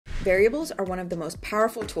Variables are one of the most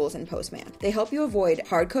powerful tools in Postman. They help you avoid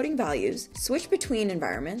hard-coding values, switch between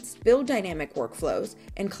environments, build dynamic workflows,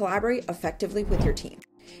 and collaborate effectively with your team.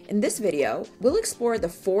 In this video, we'll explore the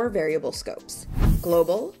 4 variable scopes: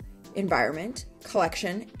 global, environment,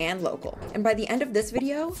 collection, and local. And by the end of this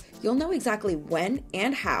video, you'll know exactly when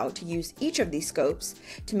and how to use each of these scopes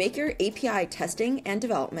to make your API testing and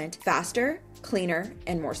development faster, cleaner,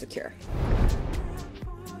 and more secure.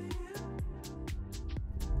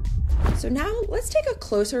 So now let's take a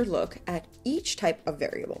closer look at each type of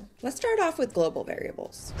variable. Let's start off with global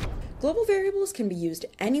variables. Global variables can be used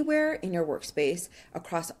anywhere in your workspace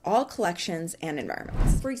across all collections and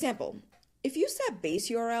environments. For example, if you set base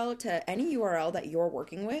URL to any URL that you're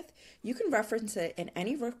working with, you can reference it in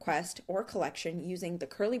any request or collection using the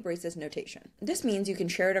curly braces notation. This means you can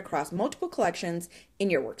share it across multiple collections in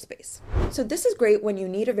your workspace. So this is great when you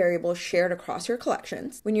need a variable shared across your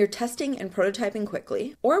collections, when you're testing and prototyping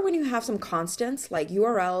quickly, or when you have some constants like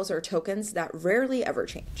URLs or tokens that rarely ever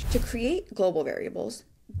change. To create global variables,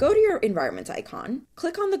 go to your environments icon,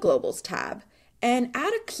 click on the Globals tab, and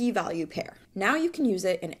add a key value pair. Now you can use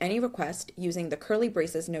it in any request using the curly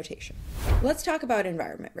braces notation. Let's talk about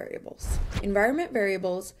environment variables. Environment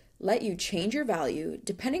variables let you change your value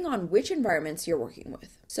depending on which environments you're working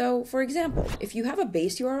with. So for example, if you have a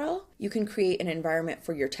base URL, you can create an environment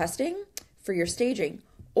for your testing, for your staging,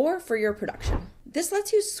 or for your production. This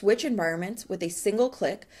lets you switch environments with a single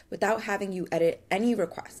click without having you edit any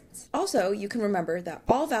requests. Also, you can remember that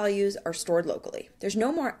all values are stored locally. There's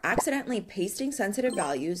no more accidentally pasting sensitive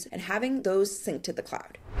values and having those sync to the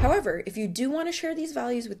cloud. However, if you do want to share these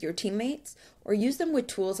values with your teammates or use them with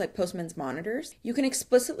tools like Postman's monitors, you can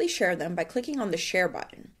explicitly share them by clicking on the Share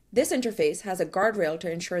button. This interface has a guardrail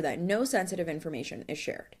to ensure that no sensitive information is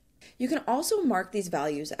shared. You can also mark these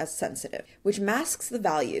values as sensitive, which masks the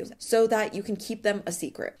values so that you can keep them a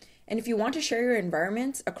secret. And if you want to share your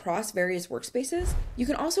environments across various workspaces, you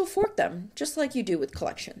can also fork them, just like you do with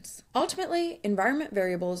collections. Ultimately, environment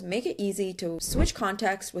variables make it easy to switch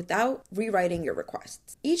context without rewriting your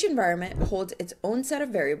requests. Each environment holds its own set of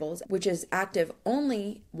variables, which is active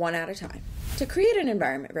only one at a time. To create an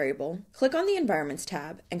environment variable, click on the Environments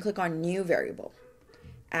tab and click on New Variable.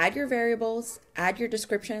 Add your variables, add your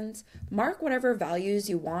descriptions, mark whatever values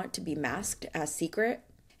you want to be masked as secret,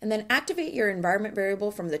 and then activate your environment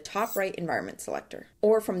variable from the top right environment selector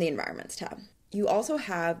or from the Environments tab. You also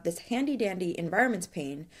have this handy dandy environments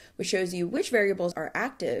pane, which shows you which variables are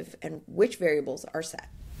active and which variables are set.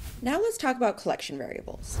 Now let's talk about collection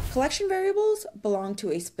variables. Collection variables belong to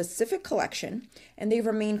a specific collection, and they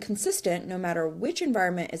remain consistent no matter which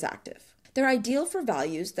environment is active. They're ideal for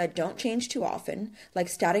values that don't change too often, like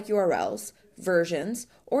static URLs, versions,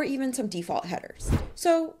 or even some default headers.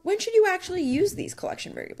 So when should you actually use these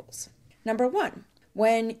collection variables? Number 1,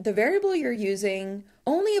 when the variable you're using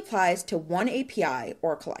only applies to one API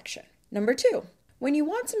or collection. Number 2, when you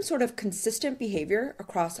want some sort of consistent behavior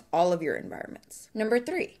across all of your environments. Number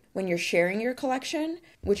 3, when you're sharing your collection,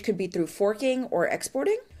 which could be through forking or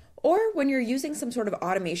exporting, or when you're using some sort of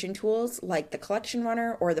automation tools like the collection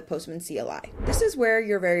runner or the Postman CLI. This is where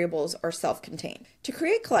your variables are self-contained. To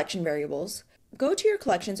create collection variables, go to your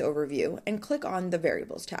collections overview and click on the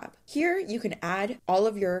Variables tab. Here you can add all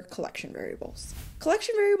of your collection variables.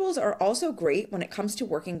 Collection variables are also great when it comes to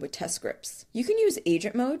working with test scripts. You can use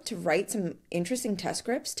agent mode to write some interesting test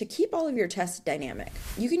scripts to keep all of your tests dynamic.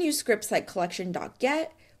 You can use scripts like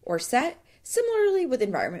collection.get or set, similarly with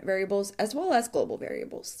environment variables as well as global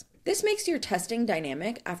variables. This makes your testing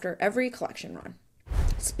dynamic after every collection run.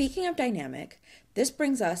 Speaking of dynamic, this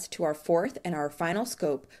brings us to our 4th and our final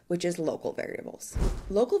scope, which is local variables.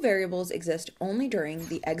 Local variables exist only during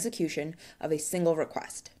the execution of a single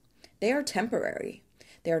request. They are temporary.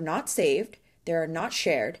 They are not saved, they are not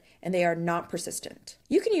shared, and they are not persistent.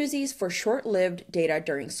 You can use these for short-lived data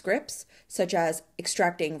during scripts, such as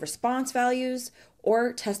extracting response values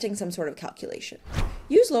or testing some sort of calculation.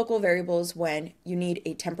 Use local variables when you need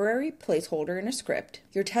a temporary placeholder in a script,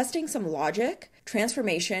 you're testing some logic,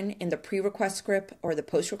 transformation in the pre-request script or the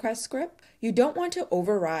post-request script, you don't want to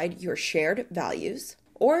override your shared values,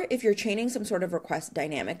 or if you're chaining some sort of request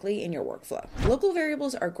dynamically in your workflow. Local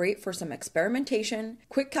variables are great for some experimentation,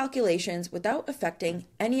 quick calculations without affecting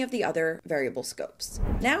any of the other variable scopes.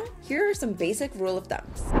 Now, here are some basic rule of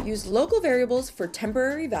thumbs. Use local variables for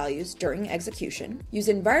temporary values during execution. Use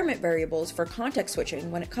environment variables for context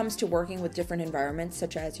switching when it comes to working with different environments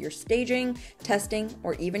such as your staging, testing,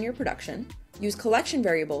 or even your production. Use collection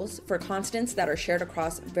variables for constants that are shared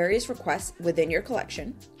across various requests within your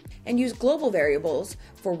collection. And use global variables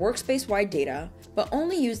for workspace-wide data, but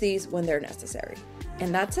only use these when they're necessary.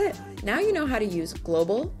 And that's it. Now you know how to use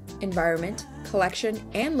global, environment, collection,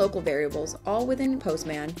 and local variables all within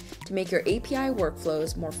Postman to make your API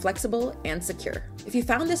workflows more flexible and secure. If you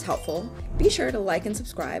found this helpful, be sure to like and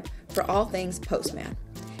subscribe for all things Postman.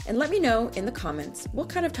 And let me know in the comments what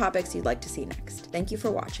kind of topics you'd like to see next. Thank you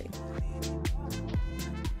for watching.